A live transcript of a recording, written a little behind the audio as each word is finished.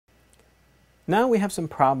Now we have some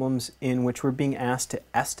problems in which we're being asked to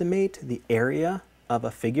estimate the area of a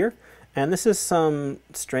figure. And this is some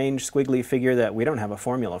strange squiggly figure that we don't have a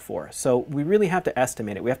formula for. So we really have to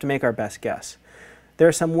estimate it. We have to make our best guess. There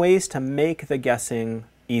are some ways to make the guessing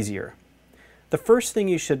easier. The first thing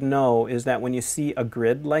you should know is that when you see a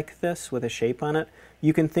grid like this with a shape on it,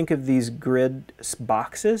 you can think of these grid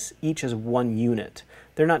boxes each as one unit.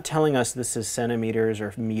 They're not telling us this is centimeters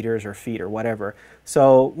or meters or feet or whatever.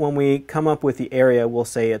 So when we come up with the area, we'll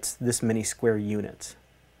say it's this many square units.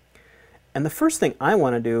 And the first thing I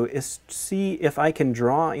want to do is see if I can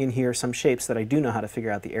draw in here some shapes that I do know how to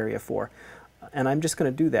figure out the area for. And I'm just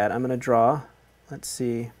going to do that. I'm going to draw, let's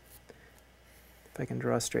see if I can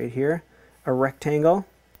draw straight here, a rectangle.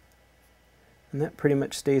 And that pretty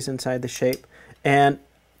much stays inside the shape. And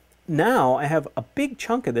now I have a big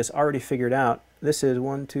chunk of this already figured out. This is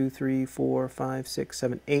 1, 2, 3, 4, 5, 6,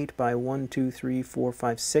 7, 8 by 1, 2, 3, 4,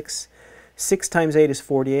 5, 6. 6 times 8 is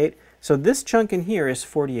 48. So this chunk in here is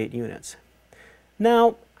 48 units.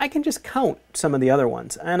 Now I can just count some of the other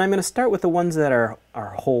ones. And I'm going to start with the ones that are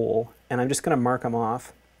whole. And I'm just going to mark them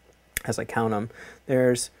off as I count them.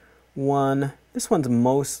 There's 1. This one's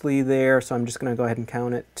mostly there, so I'm just going to go ahead and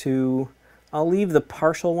count it. 2. I'll leave the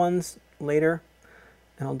partial ones later,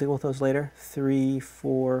 and I'll deal with those later. 3,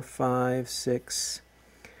 4, 5, 6,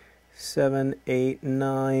 7, 8,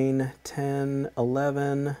 9, 10,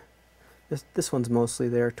 11. This one's mostly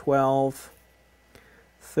there. 12,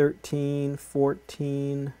 13,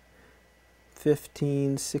 14,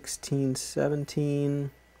 15, 16,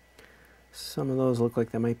 17. Some of those look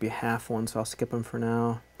like they might be half ones, so I'll skip them for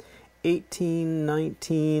now. 18,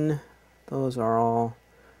 19, those are all.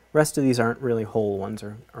 Rest of these aren't really whole ones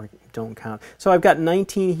or don't count. So I've got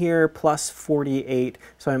 19 here plus 48,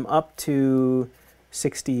 so I'm up to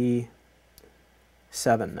 67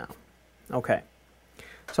 now. Okay,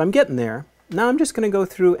 so I'm getting there. Now I'm just going to go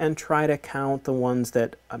through and try to count the ones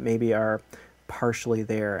that maybe are partially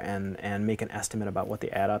there and make an estimate about what they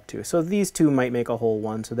add up to. So these two might make a whole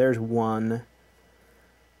one. So there's 1,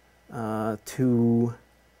 2,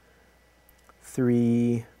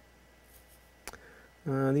 3,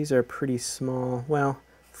 these are pretty small. Well,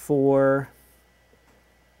 4,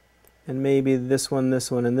 and maybe this one,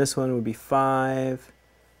 and this one would be 5,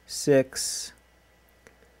 6.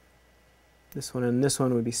 This one and this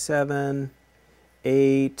one would be 7,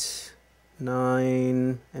 8,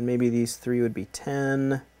 9, and maybe these 3 would be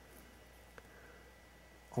 10,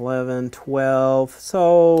 11, 12.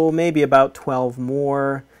 So maybe about 12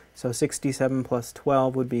 more. So 67 plus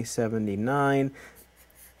 12 would be 79.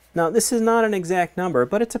 Now this is not an exact number,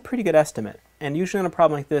 but it's a pretty good estimate. And usually on a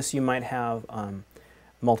problem like this, you might have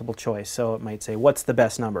multiple choice. So it might say, what's the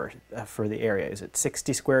best number for the area? Is it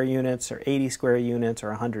 60 square units or 80 square units or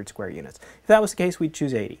 100 square units? If that was the case, we'd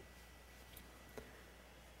choose 80.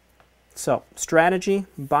 So strategy,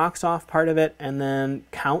 box off part of it, and then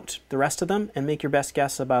count the rest of them and make your best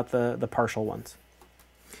guess about the partial ones.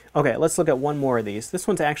 Okay, let's look at one more of these. This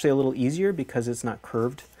one's actually a little easier because it's not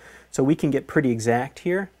curved. So we can get pretty exact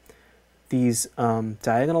here. These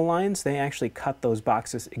diagonal lines, they actually cut those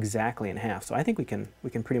boxes exactly in half. So I think we can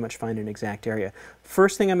pretty much find an exact area.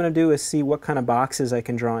 First thing I'm going to do is see what kind of boxes I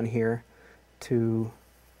can draw in here to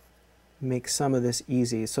make some of this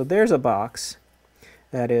easy. So there's a box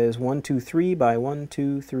that is 1, 2, 3 by 1,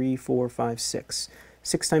 2, 3, 4, 5, 6.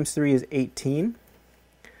 6 times 3 is 18.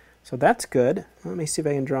 So that's good. Let me see if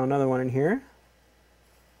I can draw another one in here.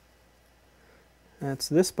 That's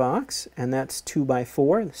this box, and that's 2 by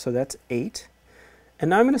 4, so that's 8.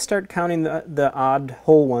 And now I'm going to start counting the odd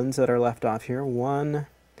whole ones that are left off here. 1,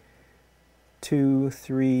 2,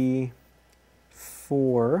 3,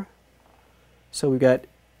 4. So we've got,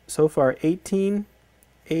 so far, 18,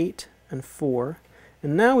 8, and 4.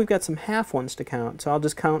 And now we've got some half ones to count, so I'll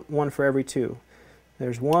just count one for every 2.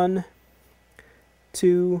 There's 1,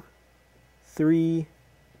 2, 3,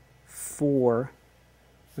 4.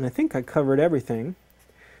 And I think I covered everything.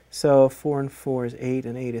 So 4 and 4 is 8,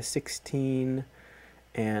 and 8 is 16,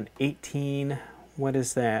 and 18, what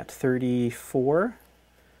is that, 34?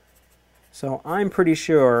 So I'm pretty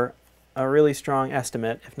sure a really strong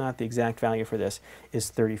estimate, if not the exact value for this, is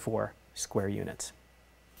 34 square units.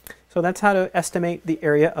 So that's how to estimate the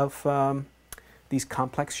area of these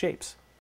complex shapes.